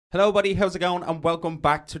Hello, buddy. How's it going? And welcome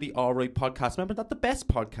back to the All Right Podcast. Remember, not the best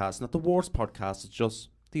podcast, not the worst podcast. It's just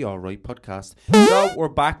the All Right Podcast. So we're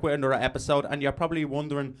back with another episode, and you're probably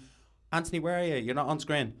wondering, Anthony, where are you? You're not on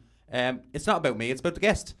screen. It's not about me. It's about the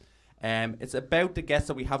guest. It's about the guest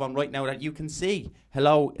that we have on right now that you can see.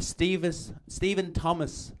 Hello, Stephen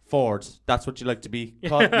Thomas Ford. That's what you like to be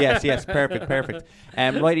called. Yes. Perfect.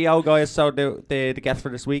 Rightio, guys. So the guest for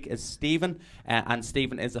this week is Stephen, and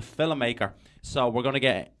Stephen is a filmmaker. So we're gonna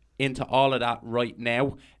get into all of that right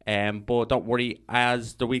now, but don't worry,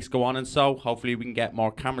 as the weeks go on and so hopefully we can get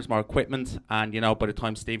more cameras, more equipment, and by the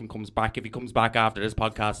time Stephen comes back, if he comes back after this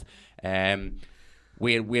podcast,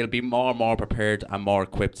 we'll be more prepared and more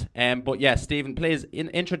equipped. But yeah, Stephen, please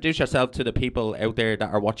introduce yourself to the people out there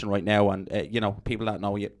that are watching right now, and people that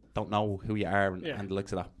know you don't know who you are and the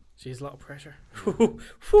likes of that. Jeez, a lot of pressure.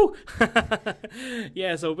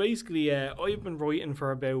 Yeah, so basically, I've been writing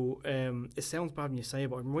for about, it sounds bad when you say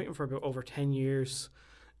it, but I've been writing for about over 10 years.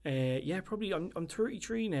 Probably, I'm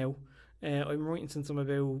 33 now. I'm writing since I'm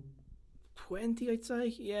about 20, I'd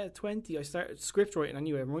say. Yeah, 20. I started script writing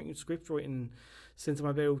anyway. I'm writing script writing since I'm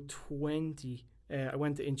about 20. I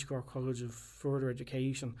went to Inchicore College of Further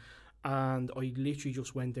Education, and I literally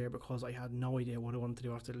just went there because I had no idea what I wanted to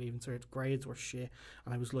do after leaving cert. Grades were shit,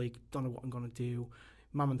 and I was like, don't know what I'm going to do.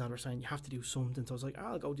 Mum and Dad were saying, you have to do something. So I was like,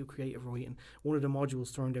 I'll go do creative writing. One of the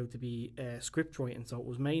modules turned out to be script writing, so it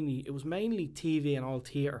was mainly TV and all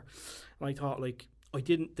theatre. And I thought, like,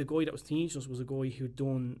 the guy that was teaching us was a guy who'd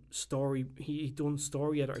done story. He'd done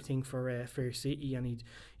story editor, I think, for Fair City, and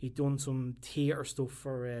he'd done some theatre stuff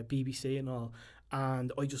for BBC and all.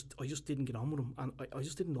 And I just didn't get on with him, and I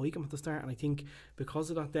just didn't like him at the start. And I think because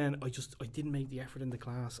of that, then I didn't make the effort in the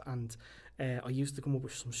class, and I used to come up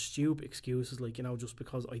with some stupid excuses, like, just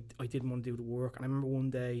because I didn't want to do the work. And I remember one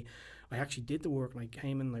day I actually did the work, and I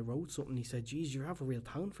came in and I wrote something. And he said, "Geez, you have a real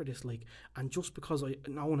talent for this," like, and just because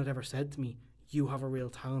no one had ever said to me, "You have a real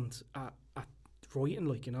talent at writing,"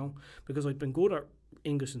 like, because I'd been good at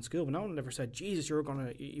English in school, but no one ever said, "Jesus, you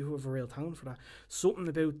have a real talent for that." Something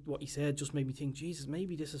about what he said just made me think, Jesus,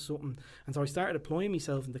 maybe this is something. And so I started applying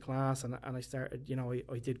myself in the class, and I started,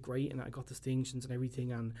 I did great, and I got distinctions and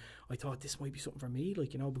everything, and I thought this might be something for me,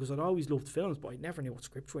 like, because I'd always loved films, but I never knew what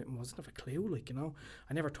script writing was. I didn't have a clue, like,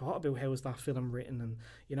 I never thought about how was that film written, and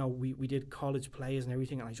we did college plays and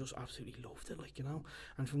everything, and I just absolutely loved it, like,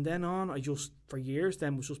 and from then on, I just, for years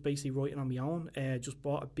then, was just basically writing on my own. Just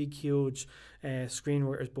bought a big huge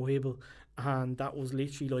screenwriter's Bible, and that was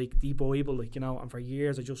literally like the Bible, like, and for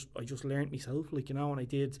years I just learnt myself, like, and I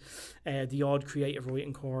did the odd creative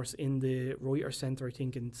writing course in the Writer Centre, I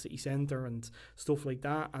think, in City Centre and stuff like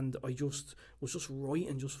that, and I was just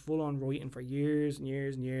writing, just full on writing for years and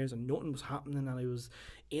years and years, and nothing was happening, and I was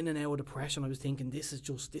in and out of depression. I was thinking, this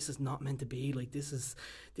is not meant to be, like, this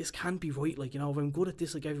can't be right, like, if I'm good at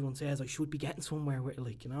this, like everyone says, I should be getting somewhere with it,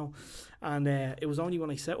 like, and it was only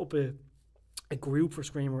when I set up a group for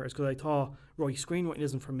screenwriters, because I thought, right, screenwriting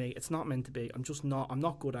isn't for me, it's not meant to be, I'm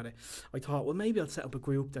not good at it. I thought, well, maybe I'll set up a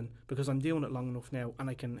group then, because I'm doing it long enough now, and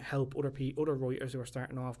I can help other writers who are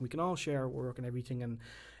starting off, and we can all share work and everything. And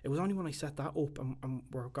it was only when I set that up, and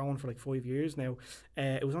we're going for like 5 years now,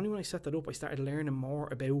 it was only when I set that up I started learning more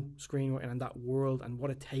about screenwriting and that world, and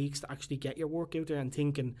what it takes to actually get your work out there, and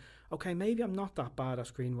thinking, okay, maybe I'm not that bad at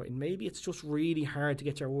screenwriting, maybe it's just really hard to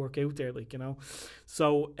get your work out there, like,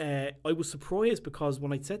 So I was surprised, because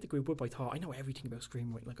when I set the group up, I thought, I know everything about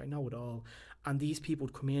screenwriting, like, I know it all. And these people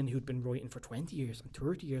would come in who'd been writing for 20 years and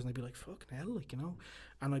 30 years, and I'd be like, fucking hell, like,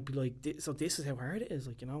 and I'd be like, so this is how hard it is,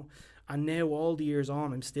 like, and now all the years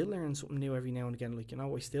on, I'm still learning something new every now and again, like,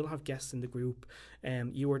 I still have guests in the group.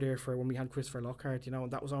 You were there for when we had Christopher Lockhart,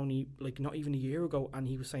 and that was only like not even a year ago, and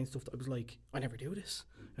he was saying stuff that I was like, I never do this,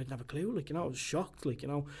 I didn't have a clue, like, I was shocked, like,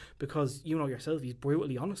 because yourself, he's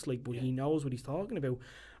brutally honest, like, but he knows what he's talking about.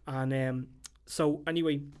 And so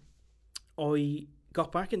anyway, I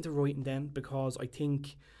got back into writing then, because I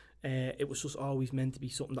think it was just always meant to be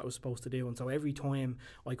something that I was supposed to do. And so every time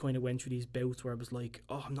I kind of went through these bouts where I was like,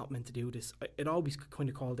 oh, I'm not meant to do this, it always kind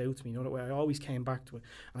of called out to me, that way I always came back to it.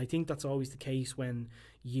 And I think that's always the case when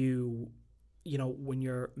when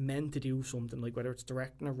you're meant to do something, like whether it's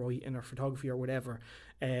directing or writing or photography or whatever,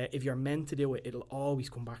 if you're meant to do it, it'll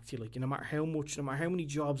always come back to you. Like, no matter how many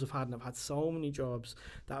jobs I've had, and I've had so many jobs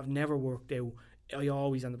that have never worked out, I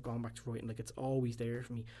always end up going back to writing. Like, it's always there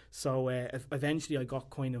for me. So eventually I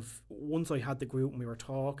got kind of, once I had the group and we were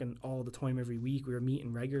talking all the time every week, we were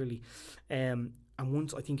meeting regularly, and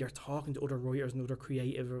once I think you're talking to other writers and other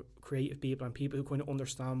creative people and people who kind of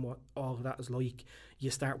understand what all of that is like,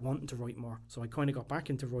 you start wanting to write more. So I kind of got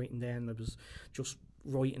back into writing then. I was just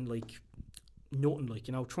writing like nothing, like,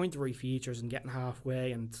 you know, trying to write features and getting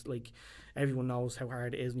halfway, and like everyone knows how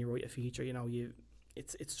hard it is when you write a feature, you know,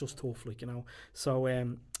 it's just tough, like, you know. So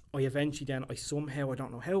I eventually then, I somehow, I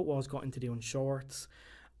don't know how it was, got into doing shorts,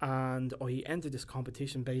 and I entered this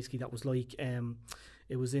competition basically that was like,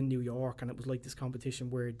 it was in New York, and it was like this competition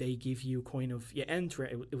where they give you kind of, you enter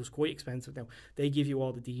it, it was quite expensive now. They give you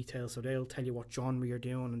all the details, so they'll tell you what genre you're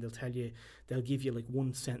doing, and they'll give you like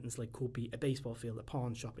one sentence, like could be a baseball field, a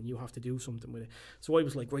pawn shop, and you have to do something with it. So I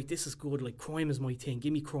was like, right, this is good, like crime is my thing,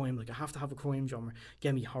 give me crime, like I have to have a crime genre,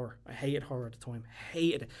 give me horror. I hated horror at the time,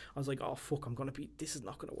 hated it. I was like, oh fuck, this is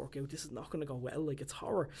not going to work out, this is not going to go well, like it's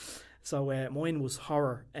horror. So mine was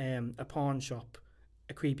horror, a pawn shop,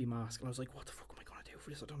 a creepy mask, and I was like, what the fuck am I going to do for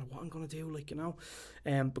this? I don't know what I'm going to do, like, you know,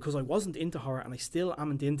 because I wasn't into horror, and I still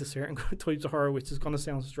am into certain types of horror, which is going to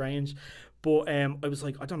sound strange, but I was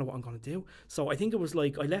like, I don't know what I'm going to do. So I think it was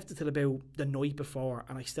like, I left it till about the night before,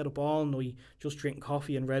 and I stayed up all night just drinking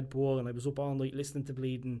coffee and Red Bull, and I was up all night listening to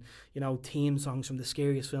bleeding, you know, theme songs from the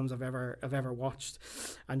scariest films I've ever watched,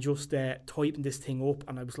 and just typing this thing up.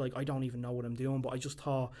 And I was like, I don't even know what I'm doing, but I just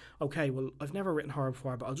thought, okay, well, I've never written horror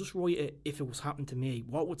before, but I'll just write it if it was happening to me.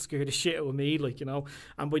 What would scare the shit out of me, like, you know?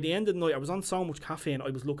 And by the end of the night, I was on so much caffeine, I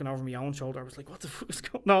was looking over my own shoulder. I was like, what the fuck is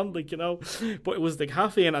going on, like, you know? But it was the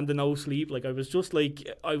caffeine and the no sleep. Like, I was just like,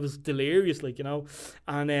 I was delirious, like, you know.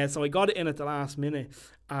 And so I got it in at the last minute,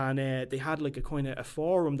 and they had like a kind of a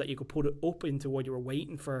forum that you could put it up into while you were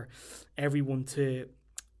waiting for everyone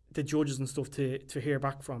the judges and stuff to hear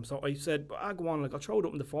back from. So I said, I'll go on, like, I'll throw it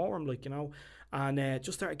up in the forum, like, you know, and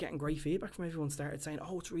just started getting great feedback from everyone. Started saying,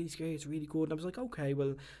 oh, it's really scary, it's really good. And I was like, okay,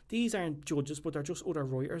 well, these aren't judges, but they're just other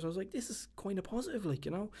writers. I was like, this is kind of positive, like,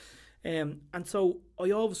 you know. And so I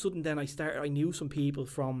all of a sudden then I knew some people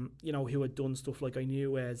from, you know, who had done stuff. Like I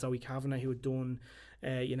knew Zoe Kavanagh, who had done,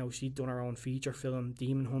 you know, she'd done her own feature film,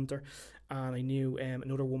 Demon Hunter. And I knew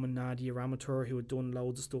another woman, Nadia Ramateur, who had done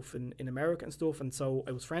loads of stuff in America and stuff. And so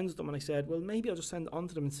I was friends with them, and I said, well, maybe I'll just send it on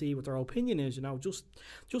to them and see what their opinion is, you know, just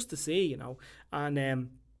to see, you know. And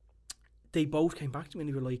they both came back to me and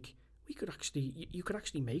they were like, you could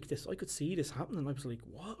actually make this. I could see this happening. And I was like,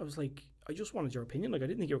 what? I was like, I just wanted your opinion. Like, I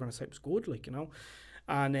didn't think you were going to say it was good, like, you know.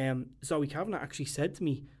 And Zoe Kavanagh actually said to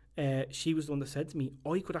me, she was the one that said to me,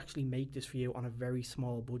 I could actually make this for you on a very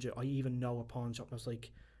small budget. I even know a pawn shop. And I was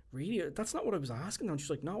like, really? That's not what I was asking. And she's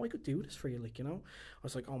like, no, I could do this for you, like, you know. I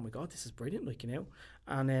was like, oh my God, this is brilliant, like, you know.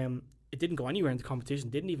 And it didn't go anywhere in the competition,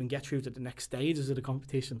 didn't even get through to the next stages of the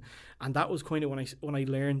competition. And that was kind of when I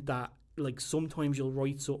learned that, like, sometimes you'll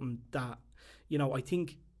write something that, you know, I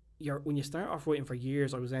think when you start off writing for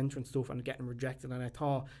years, I was entering stuff and getting rejected, and I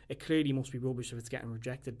thought it clearly must be rubbish if it's getting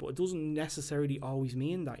rejected, but it doesn't necessarily always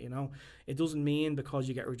mean that, you know. It doesn't mean because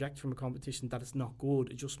you get rejected from a competition that it's not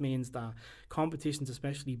good. It just means that competitions,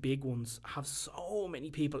 especially big ones, have so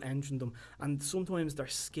many people entering them, and sometimes their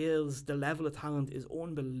skills, the level of talent is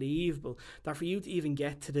unbelievable, that for you to even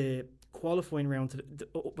get to the qualifying round,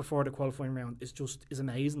 before the qualifying round, is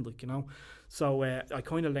amazing, like, you know. So I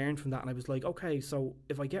kind of learned from that, and I was like, okay, so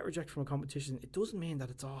if I get rejected from a competition, it doesn't mean that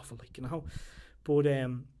it's awful, like, you know. But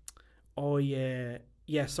then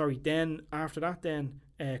after that, then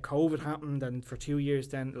COVID happened, and for 2 years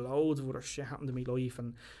then loads of other shit happened in my life.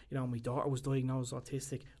 And, you know, my daughter was diagnosed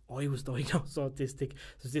autistic, I was diagnosed autistic.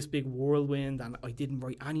 There's this big whirlwind, and I didn't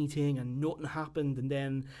write anything, and nothing happened. And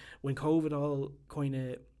then when COVID all kind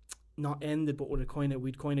of not ended, but we'd kind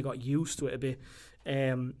of got used to it a bit,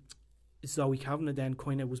 Zoe Kavanagh then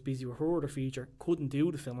kind of was busy with her other feature, couldn't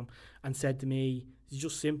do the film, and said to me, she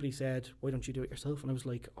just simply said, why don't you do it yourself? And I was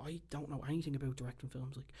like, I don't know anything about directing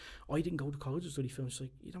films. Like, I didn't go to college to study films. She's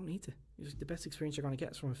like, you don't need to. Like, the best experience you're going to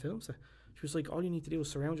get is from a film set. She was like, all you need to do is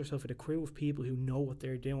surround yourself with a crew of people who know what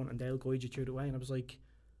they're doing, and they'll guide you through the way. And I was like,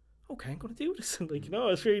 okay, I'm going to do this. And, like, you know,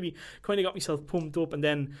 it's really kind of got myself pumped up. And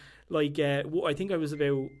then, like, I think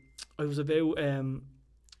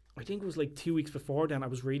I think it was like 2 weeks before then, I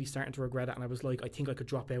was really starting to regret it, and I was like, I think I could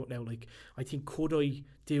drop out now. Like, I think, could I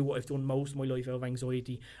do what I've done most of my life out of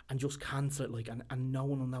anxiety and just cancel it, like, and no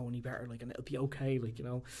one will know any better, like, and it'll be okay, like, you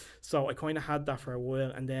know. So I kind of had that for a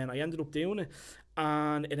while, and then I ended up doing it,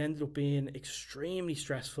 and it ended up being extremely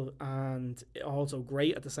stressful and also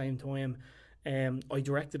great at the same time. I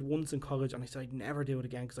directed once in college, and I said I'd never do it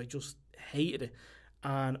again because I just hated it.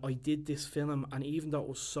 And I did this film, and even though it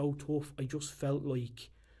was so tough, I just felt like,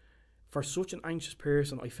 for such an anxious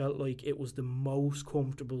person, I felt like it was the most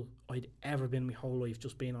comfortable I'd ever been in my whole life,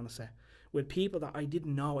 just being on a set with people that I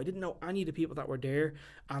didn't know. I didn't know any of the people that were there,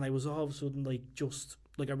 and I was all of a sudden like, just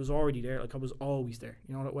like, I was already there, like I was always there,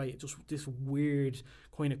 you know, that way. Just this weird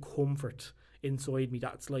kind of comfort inside me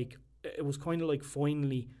that's like, it was kind of like,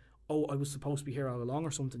 finally oh, I was supposed to be here all along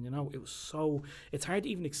or something, you know. It was so, it's hard to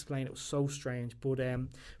even explain. It was so strange. But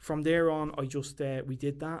from there on, I just, we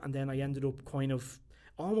did that, and then I ended up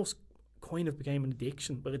almost became an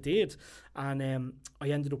addiction, but it did. And I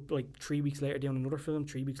ended up like 3 weeks later doing another film,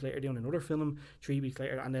 3 weeks later doing another film, 3 weeks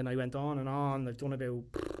later, and then I went on and on. I've done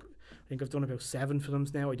about 7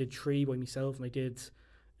 films now. I did 3 by myself, and I did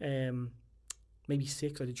maybe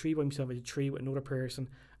 6. I did 3 by myself, I did 3 with another person,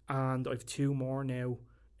 and I've 2 more now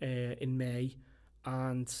in May.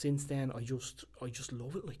 And since then, I just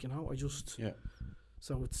love it, like, you know.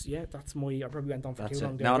 So it's, that's my, I probably went on for too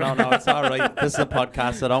long there. No, it's all right. This is a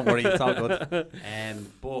podcast, so don't worry, it's all good.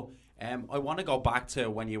 But I want to go back to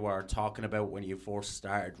when you were talking about when you first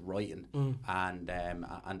started writing and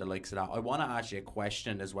the likes of that. I want to ask you a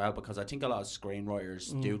question as well, because I think a lot of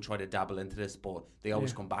screenwriters do try to dabble into this, but they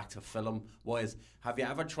always come back to film. Have you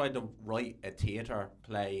ever tried to write a theatre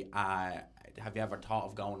play? Have you ever thought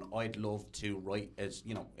of going, I'd love to write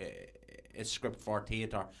a script for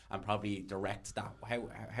theatre and probably direct that?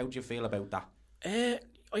 How do you feel about that?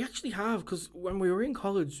 I actually have, because when we were in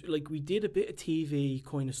college, like, we did a bit of TV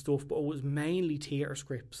kind of stuff, but it was mainly theatre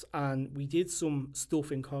scripts. And we did some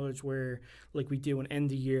stuff in college where, like, we do an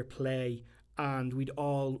end of year play, and we'd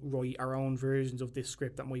all write our own versions of this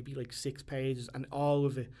script that might be like 6 pages, and all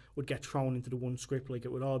of it would get thrown into the one script. Like,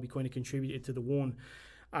 it would all be kind of contributed to the one.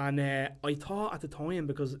 And I thought at the time,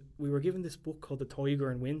 because we were given this book called The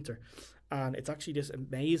Tiger in Winter, and it's actually this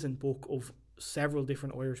amazing book of several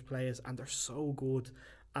different Irish plays, and they're so good.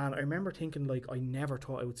 And I remember thinking, like, I never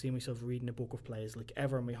thought I would see myself reading a book of plays, like,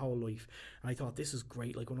 ever in my whole life. And I thought, this is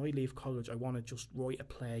great. Like, when I leave college, I want to just write a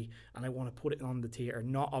play, and I want to put it on the theatre.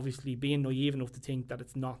 Not obviously being naive enough to think that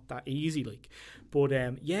it's not that easy, like. But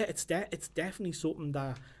it's definitely something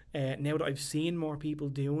that now that I've seen more people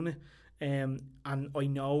doing it, and I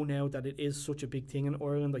know now that it is such a big thing in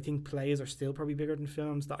Ireland. I think plays are still probably bigger than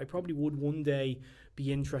films, that I probably would one day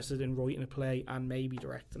be interested in writing a play and maybe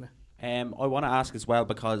directing it. I want to ask as well,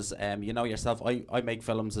 because you know yourself, I make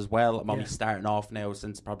films as well. I'm only starting off now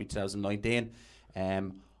since probably 2019.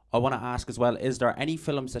 I want to ask as well, is there any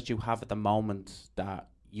films that you have at the moment that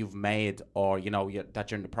you've made, or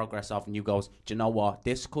that you're in the progress of, and you goes, do you know what,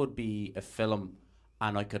 this could be a film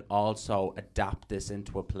and I could also adapt this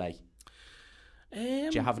into a play? Do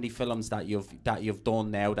you have any films that you've done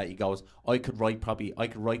now that you goes, I could write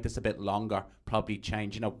this a bit longer, probably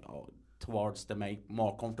change, towards the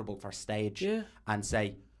more comfortable for stage, and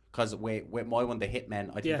say, because with my one, The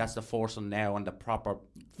Hitmen, I think that's the first one now, and the proper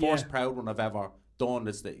first proud one I've ever done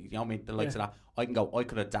is the likes of that. I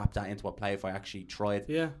could adapt that into a play if I actually tried.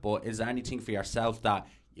 But is there anything for yourself that,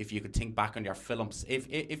 if you could think back on your films,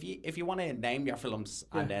 if you want to name your films,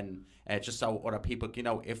 and then just so other people,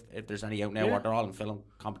 if there's any out now, or they're all in film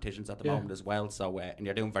competitions at the moment as well, so and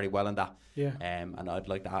you're doing very well in that, and I'd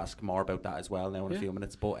like to ask more about that as well now in a few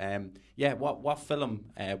minutes. But what film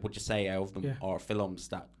would you say out of them, or films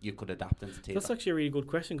that you could adapt into theatre? That's actually a really good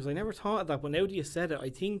question, because I never thought of that, but now that you said it, I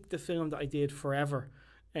think the film that I did, Forever,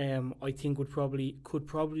 I think could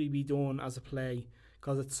probably be done as a play,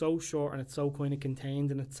 because it's so short and it's so kind of contained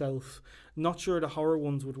in itself. Not sure the horror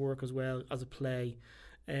ones would work as well as a play.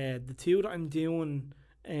 The 2 that I'm doing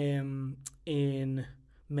in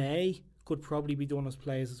May could probably be done as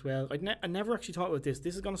plays as well. I never actually thought about this.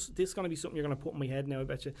 This is gonna be something you're gonna put in my head now, I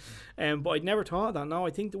bet you. But I'd never thought of that. No, I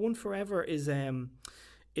think the one Forever is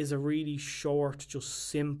a really short, just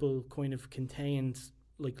simple, kind of contained,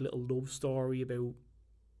 like, little love story about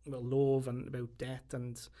love and about death.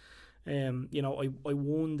 And I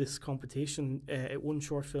won this competition. It won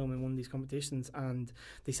short film in one of these competitions, and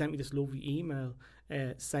they sent me this lovely email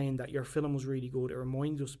saying that your film was really good. It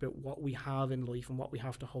reminds us about what we have in life and what we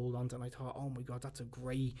have to hold on to. And I thought, oh my God, that's a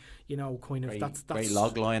great, that's great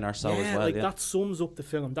log line or so as well. That sums up the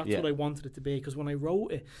film. That's what I wanted it to be. Because when I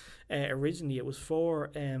wrote it originally, it was for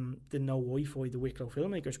the No Wi-Fi, the Wicklow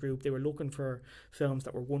Filmmakers group. They were looking for films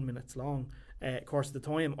that were 1 minute long. Of course, at the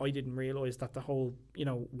time, I didn't realise that the whole,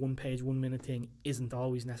 1 page, 1 minute thing isn't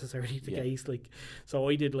always necessarily the case. Like, so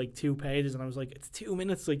I did like 2 pages, and I was like, it's 2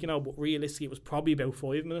 minutes, like, but realistically, it was probably about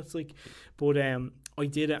 5 minutes, like. But I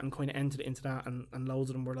did it and kind of entered it into that, and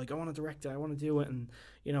loads of them were like, I want to direct it, I want to do it, and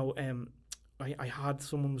I had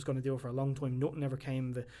someone was going to do it for a long time. Nothing ever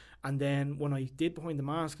came of it. And then when I did Behind the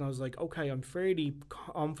Mask, and I was like, okay, I'm fairly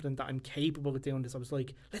confident that I'm capable of doing this. I was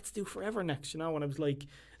like, let's do Forever next, And I was like,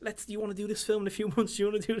 do you want to do this film in a few months? Do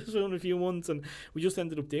you want to do this film in a few months? And we just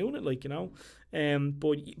ended up doing it, like, you know.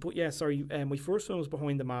 But yeah, sorry. My first film was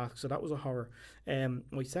Behind the Mask, so that was a horror.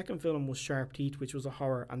 My second film was Sharp Teeth, which was a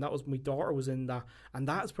horror, and that was, my daughter was in that, and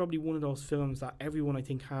that is probably one of those films that everyone I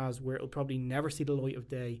think has, where it'll probably never see the light of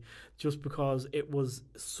day, just because it was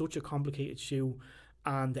such a complicated shoot.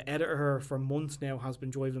 And the editor for months now has been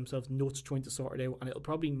driving themselves nuts trying to sort it out, and it'll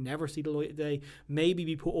probably never see the light of day. Maybe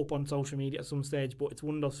be put up on social media at some stage, but it's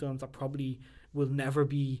one of those films that probably will never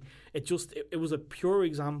be. It was a pure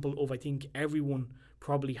example of, I think everyone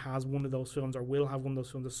probably has one of those films, or will have one of those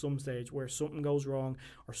films at some stage, where something goes wrong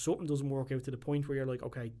or something doesn't work out to the point where you're like,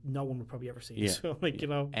 okay, no one will probably ever see it. So, like, you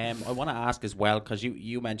know. I want to ask as well, because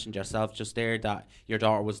you mentioned yourself just there that your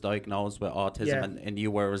daughter was diagnosed with autism, and you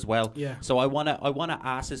were as well. Yeah. So I want to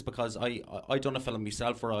ask this, because I done a film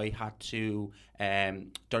myself where I had to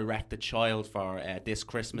direct a child for this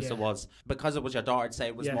Christmas. It was, because it was your daughter, I'd say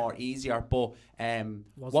it was more easier, but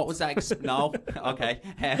what was that no okay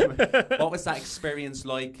what was that experience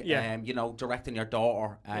like, you know, directing your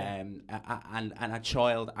daughter and a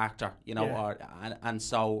child actor, you know, and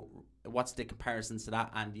so what's the comparisons to that,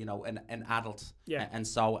 and, you know, an adult,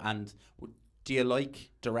 and do you like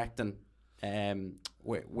directing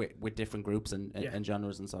with different groups and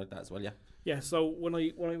genres and stuff like that as well? Yeah, so when I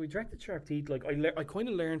directed Sharp Teeth, like, I kind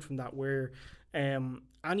of learned from that, where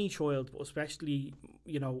any child, but especially,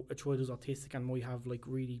 you know, a child who's autistic and might have like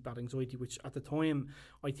really bad anxiety, which at the time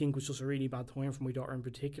I think was just a really bad time for my daughter in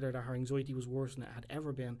particular, that her anxiety was worse than it had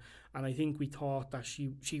ever been. And I think we thought that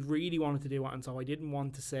she really wanted to do it, and so I didn't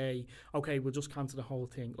want to say, okay, we'll just cancel the whole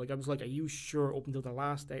thing. Like, I was like, are you sure up until the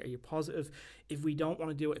last day? Are you positive? If we don't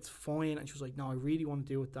want to do it, it's fine. And she was like, no, I really want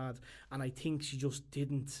to do it, Dad. And I think she just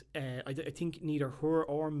didn't, I think neither her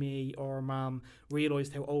or me or Mom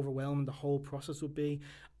realised how overwhelming the whole process would be.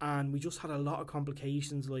 And we just had a lot of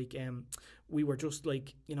complications, like we were just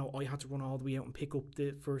like, you know, I had to run all the way out and pick up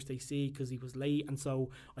the first AC because he was late, and so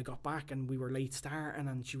I got back and we were late starting,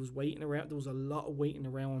 and she was waiting around. There was a lot of waiting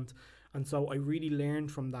around, and so I really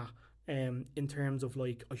learned from that, in terms of,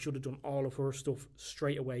 like, I should have done all of her stuff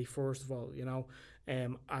straight away first of all, you know.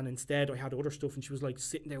 And instead I had other stuff, and she was like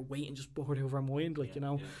sitting there waiting, just bored over her mind, like, you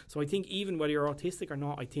know. So I think even whether you're autistic or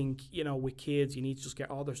not, I think, you know, with kids, you need to just get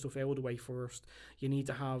all their stuff out of the way first. You need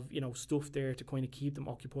to have, you know, stuff there to kind of keep them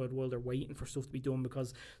occupied while they're waiting for stuff to be done,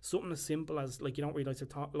 because something as simple as, like, you don't realise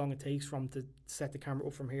how long it takes from to set the camera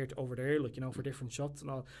up from here to over there, like, you know, for different shots and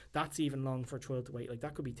all, that's even long for a child to wait. Like,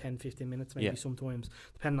 that could be 10-15 minutes maybe sometimes,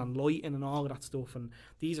 depending on lighting and all of that stuff. And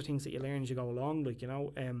these are things that you learn as you go along, like, you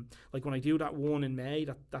know. Like when I do that one in May,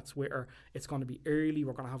 that's where it's going to be early,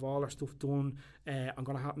 we're going to have all our stuff done, I'm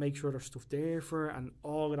going to make sure there's stuff there for it and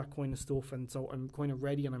all of that kind of stuff, and so I'm kind of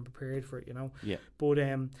ready and I'm prepared for it, you know. But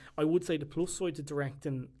I would say the plus side to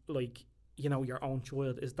directing, like, you know, your own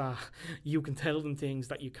child, is that you can tell them things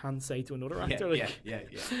that you can't say to another actor.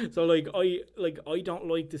 So I don't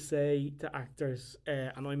like to say to actors,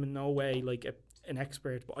 and I'm in no way like an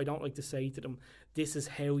expert, but I don't like to say to them, this is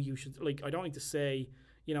how you should, like, I don't like to say,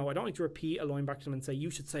 you know, I don't like to repeat a line back to them and say,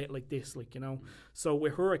 you should say it like this, like, you know. So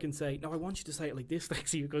with her, I can say, no, I want you to say it like this,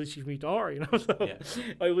 Lexi, because she's my daughter, you know. So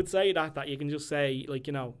I would say that you can just say, like,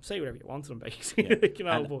 you know, say whatever you want to them, basically. Like, you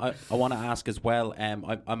know. But I want to ask as well,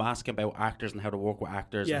 I'm asking about actors and how to work with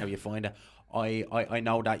actors and how you find it. I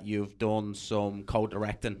know that you've done some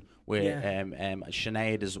co-directing with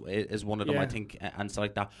Sinead is one of them, I think, and so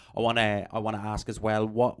like that. I wanna ask as well,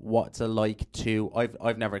 what's it like to,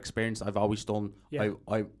 I've never experienced, I've always done,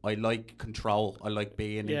 I like control, I like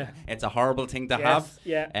being it's a horrible thing to have,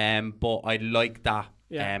 but I like that,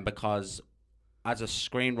 because as a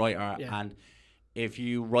screenwriter, and if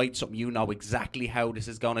you write something, you know exactly how this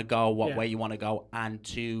is going to go, what way you want to go, and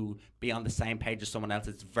to be on the same page as someone else,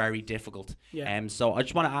 it's very difficult. So I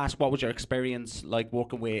just want to ask, what was your experience like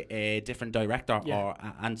working with a different director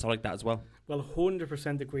and so like that as well? Well,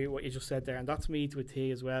 100% agree with what you just said there, and that's me to a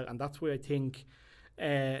T as well, and that's why I think,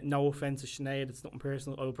 no offence to Sinead, it's nothing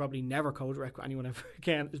personal, I will probably never co-direct with anyone ever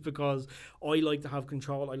again, is because I like to have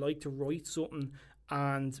control. I like to write something,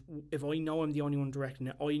 and if I know I'm the only one directing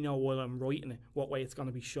it, I know while I'm writing it what way it's going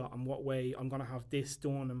to be shot and what way I'm going to have this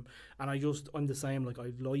done, and I'm the same. Like,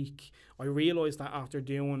 I realised that after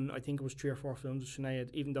doing, I think it was 3 or 4 films with Sinead,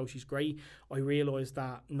 even though she's great, I realised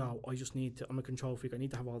that no, I just need to, I'm a control freak, I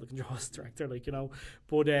need to have all the control as director, like, you know.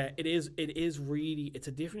 But it is really, it's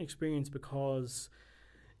a different experience, because,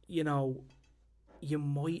 you know, you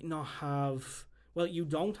might not have, well, you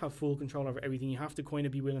don't have full control over everything. You have to kind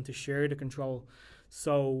of be willing to share the control.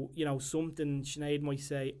 So, you know, something Sinead might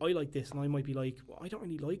say, I like this, and I might be like, well, I don't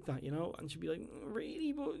really like that, you know, and she'd be like,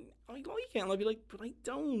 really? But I like it. And I'll be like, but I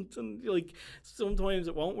don't. And like, sometimes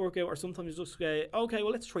it won't work out, or sometimes you just go, okay,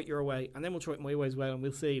 well, let's try it your way, and then we'll try it my way as well, and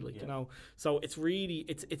we'll see, like, you know. So it's really,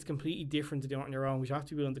 it's completely different to do it on your own. You have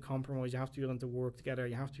to be willing to compromise, you have to be willing to work together,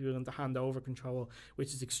 you have to be willing to hand over control,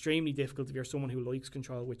 which is extremely difficult if you're someone who likes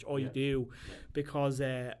control, which I do, because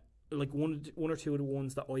like one or two of the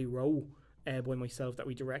ones that I wrote by myself that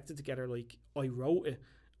we directed together, like, I wrote it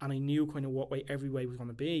and I knew kind of what way every way was going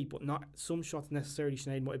to be, but not some shots necessarily.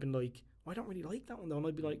 Sinead might have been like, I don't really like that one though, and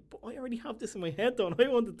I'd be like, but I already have this in my head though, and I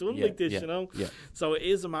want it done like this, you know. So it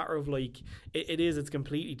is a matter of like, it's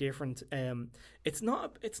completely different. It's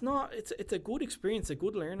a good experience, a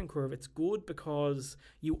good learning curve. It's good because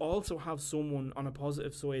you also have someone on a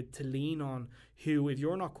positive side to lean on, who, if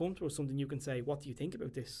you're not comfortable with something, you can say, what do you think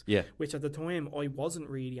about this? Which at the time I wasn't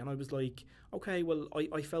really, and I was like, okay, well,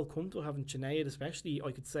 I felt comfortable having Sinead, especially.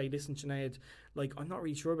 I could say, listen, Sinead, like, I'm not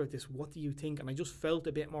really sure about this, what do you think? And I just felt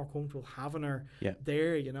a bit more comfortable having her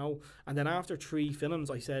there, you know. And then after 3 films,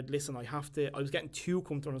 I said, listen, I was getting too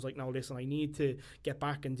comfortable, and I was like, no, listen, I need to get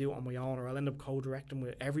back and do it on my own, or I'll end up co-directing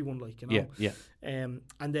with everyone, like, you know. And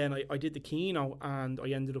then I did the Kino, and I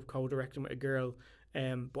ended up co-directing with a girl,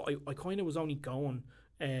 but I kind of was only going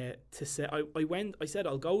to say, I said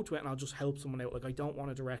I'll go to it and I'll just help someone out. Like, I don't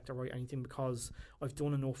want to direct or write anything because I've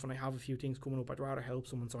done enough and I have a few things coming up. I'd rather help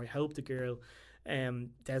someone. So I helped a girl,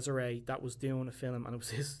 Desiree, that was doing a film, and it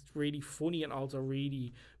was this really funny and also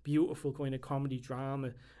really beautiful kind of comedy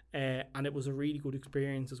drama. And it was a really good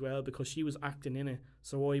experience as well, because she was acting in it,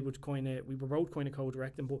 so we were both kind of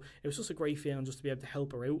co-directing, but it was just a great feeling just to be able to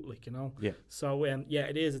help her out, like, you know. So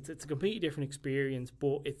it is, it's a completely different experience,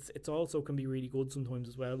 but it's also can be really good sometimes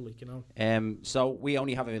as well, like, you know. So we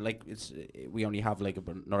only have about another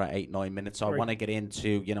 8-9 minutes, so I want to get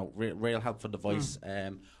into, you know, real helpful device.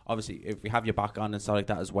 Obviously, if we have you back on and stuff like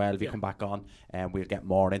that as well, if you come back on, we'll get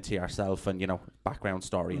more into yourself and, you know, background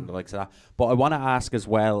story and the likes of that. But I want to ask as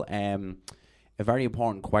well, a very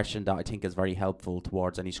important question that I think is very helpful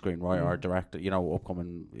towards any screenwriter or director, you know,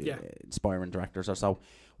 upcoming inspiring directors or so.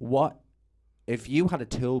 What if you had a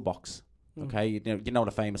toolbox? Okay, you know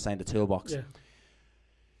the famous saying, the toolbox.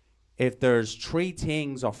 If there's 3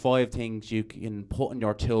 things or 5 things you can put in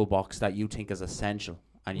your toolbox that you think is essential,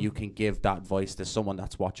 and you can give that advice to someone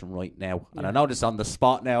that's watching right now. And I know this on the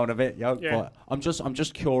spot now in a bit, but I'm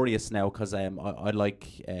just curious now, because I like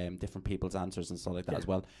different people's answers and stuff like that as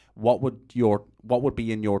well. What would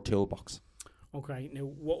be in your toolbox? Okay, now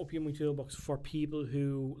what would be in my toolbox for people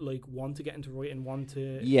who like want to get into writing,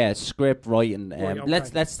 script writing.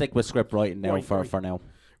 Let's stick with script writing now for now.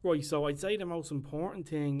 Right, so I'd say the most important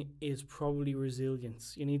thing is probably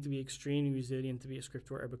resilience. You need to be extremely resilient to be a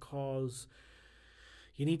scriptwriter, because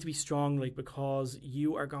you need to be strong, like, because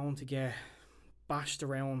you are going to get bashed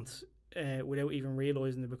around without even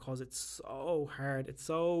realising it, because it's so hard. It's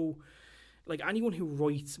so, like, anyone who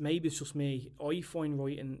writes, maybe it's just me, I find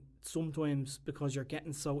writing sometimes, because you're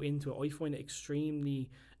getting so into it, I find it extremely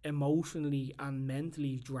emotionally and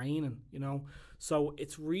mentally draining, you know. So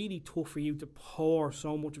it's really tough for you to pour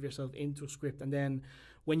so much of yourself into a script, and then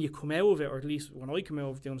when you come out of it, or at least when I come out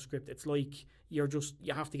of doing a script, it's like you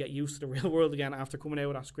have to get used to the real world again after coming out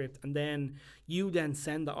of that script, and then you then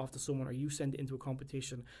send that off to someone, or you send it into a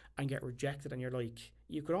competition and get rejected, and you're like,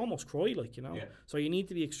 you could almost cry, like, you know. So you need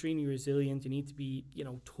to be extremely resilient. You need to be, you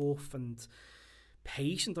know, tough and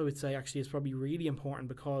patient. I would say actually is probably really important,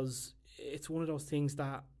 because it's one of those things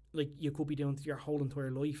that, like, you could be doing your whole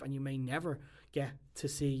entire life, and you may never get to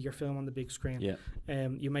see your film on the big screen.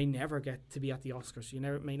 You may never get to be at the Oscars. You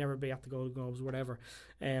may never be at the Golden Globes, whatever.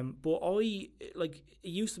 But it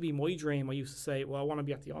used to be my dream. I used to say, well, I want to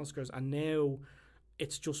be at the Oscars, and now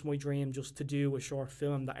it's just my dream just to do a short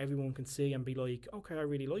film that everyone can see and be like, okay, I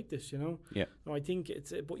really like this, you know. No, I think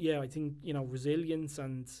I think, you know, resilience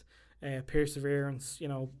and perseverance, you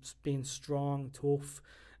know, being strong, tough,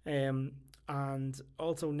 and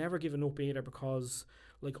also never giving up either, because,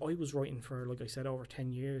 like, I was writing for, like I said, over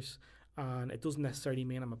 10 years, and it doesn't necessarily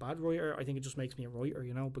mean I'm a bad writer. I think it just makes me a writer,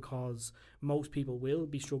 you know, because most people will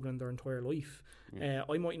be struggling their entire life.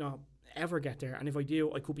 I might not ever get there, and if I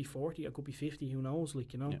do, I could be 40, I could be 50, who knows,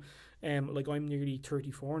 like, you know. Like, I'm nearly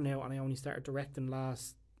 34 now, and I only started directing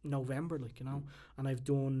last November, like, you know, and I've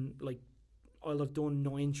done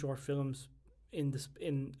 9 short films in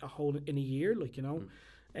a year, like, you know,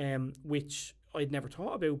 which I'd never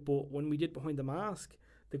thought about. But when we did Behind the Mask,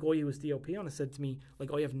 the guy who was DOP on it said to me, like,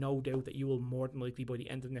 I have no doubt that you will more than likely by the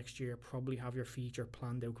end of next year probably have your feature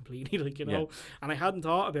planned out completely, like, you know. And I hadn't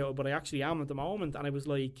thought about it, but I actually am at the moment, and I was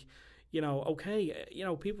like, okay,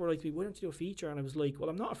 people were like to me, why don't you do a feature? And I was like, well,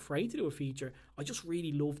 I'm not afraid to do a feature. I just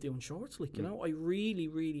really love doing shorts. Like, I really,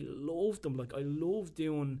 really love them. Like, I love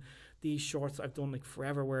doing these shorts that I've done like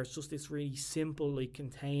forever, where it's just this really simple, like,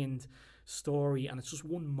 contained story, and it's just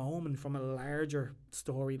one moment from a larger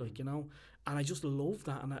story, like, and I just love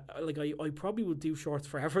that. And I probably would do shorts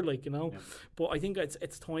forever, like, but I think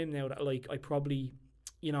it's time now that, like, I probably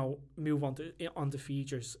move onto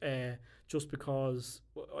features, just because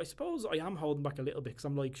I suppose I am holding back a little bit, because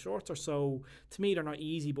I'm like, shorts are so, to me, they're not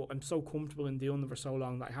easy, but I'm so comfortable in doing them for so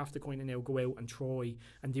long that I have to kind of now go out and try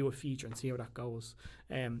and do a feature and see how that goes.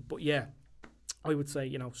 But yeah, I would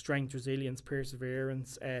say, strength, resilience,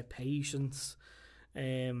 perseverance, patience.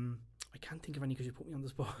 I can't think of any because you put me on the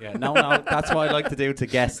spot. Yeah, no, that's what I like to do to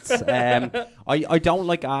guests. I don't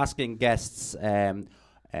like asking guests.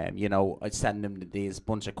 I send them these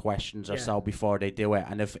bunch of questions or so before they do it.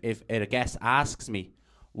 And if a guest asks me,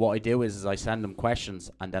 what I do is I send them questions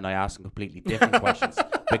and then I ask them completely different questions,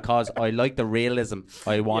 because I like the realism.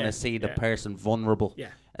 I want to see the person vulnerable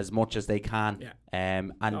as much as they can. Yeah.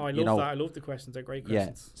 And I love that. I love the questions. They're great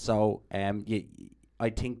questions. Yeah. So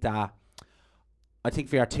I think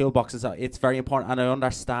for your toolboxes, it's very important, and I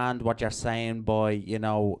understand what you're saying by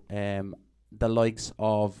the likes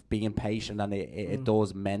of being patient, and it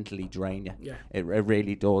does mentally drain you. Yeah, it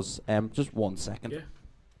really does. Just 1 second. Yeah.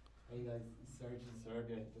 Hey guys, Serge in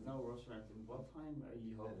Serbia. There's no rush or anything. What time are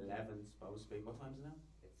you home? 11 supposed to be. What time is it now?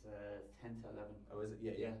 It's 10 to 11. Oh, is it?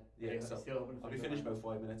 Yeah. So I'll be finished about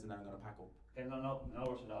 5 minutes and then I'm gonna pack up. Okay, no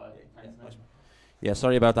rush at all. Thanks. Yeah,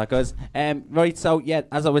 sorry about that, guys. Right. So yeah,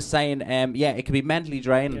 as I was saying, it can be mentally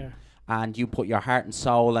draining, and you put your heart and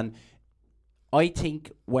soul. And I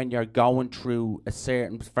think when you're going through a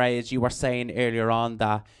certain phase, you were saying earlier on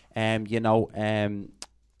that, anxiety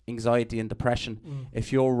and depression,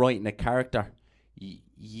 if you're writing a character,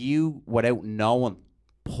 you, without knowing,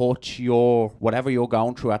 put whatever you're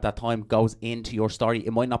going through at that time goes into your story.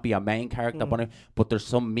 It might not be a main character, but there's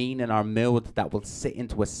some meaning or mood that will sit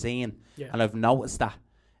into a scene. Yeah. And I've noticed that.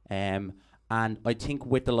 And I think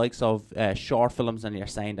with the likes of short films, and you're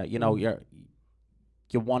saying that,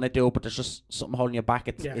 you want to do it, but there's just something holding you back.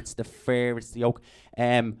 It's the fear, it's the yoke.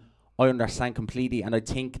 I understand completely, and I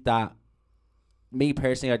think that, me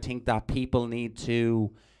personally, I think that people need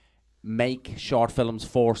to make short films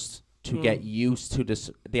first to get used to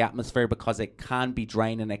the atmosphere, because it can be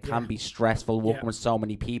draining, it can be stressful working with so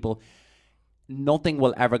many people. Nothing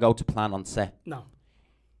will ever go to plan on set. No.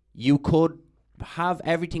 You could have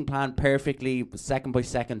everything planned perfectly, second by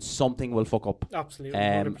second, something will fuck up. Absolutely,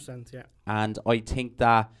 100%, yeah. And I think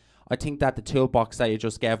that the toolbox that you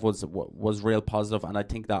just gave was real positive, and I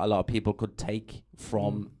think that a lot of people could take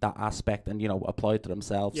from that aspect and apply it to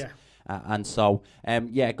themselves. Yeah. And so,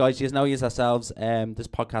 guys, you know yourselves. This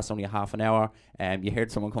podcast is only a half an hour. You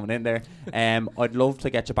heard someone coming in there. I'd love to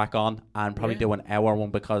get you back on and probably do an hour one,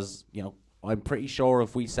 because I'm pretty sure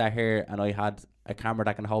if we sat here and I had a camera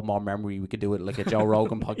that can hold more memory, we could do it like a Joe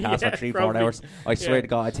Rogan podcast for 3-4 hours. I swear to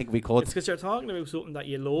God, I think we could. It's because you're talking about something that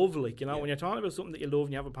you love, like, when you're talking about something that you love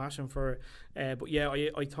and you have a passion for. But yeah,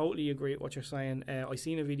 I totally agree with what you're saying. I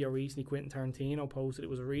seen a video recently Quentin Tarantino posted. It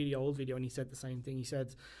was a really old video, and he said the same thing. He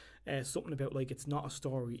said something about, like, it's not a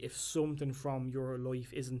story if something from your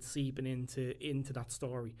life isn't seeping into that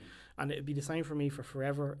story. And it'd be the same for me for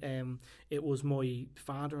forever. It was my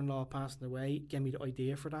father-in-law passing away gave me the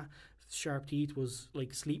idea for that. Sharp Teeth was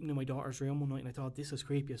like sleeping in my daughter's room one night, and I thought, this is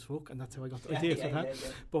creepy as fuck, and that's how I got the idea for that.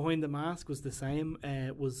 Yeah. Behind the Mask was the same.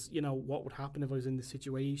 Was what would happen if I was in this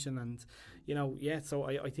situation, and so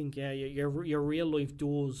I think your real life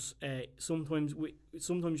does sometimes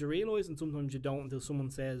you realise and sometimes you don't, until someone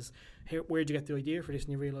says, "Hey, where'd you get the idea for this?"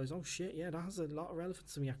 And you realise, oh shit, that has a lot of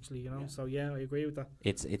relevance to me actually. So I agree with that.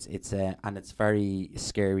 It's and it's very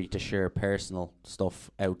scary to share personal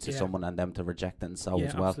stuff out to someone and them to reject it and so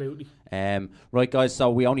as well. Absolutely. Right, guys, so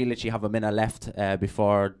we only literally have a minute left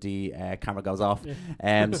before the camera goes off.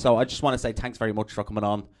 So I just want to say thanks very much for coming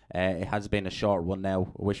on. It has been a short one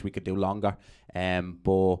now. I wish we could do longer.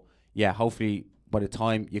 But yeah, hopefully by the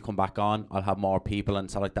time you come back on, I'll have more people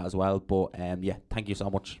and stuff like that as well. But thank you so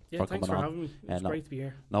much for coming on. Thanks for having me. It's great to be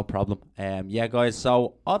here. No problem. Guys,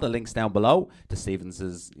 so all the links down below to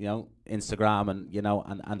Stevens's, Instagram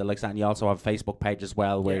and the likes of that. And you also have a Facebook page as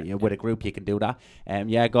well, where with a group you can do that.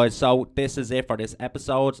 Guys, so this is it for this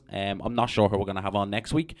episode. I'm not sure who we're gonna have on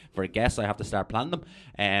next week for a guest. I have to start planning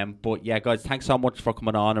them. But yeah, guys, thanks so much for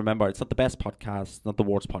coming on. Remember, it's not the best podcast, not the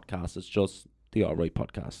worst podcast. It's just the Alright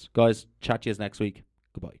podcast. Guys, chat to you next week.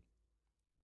 Goodbye.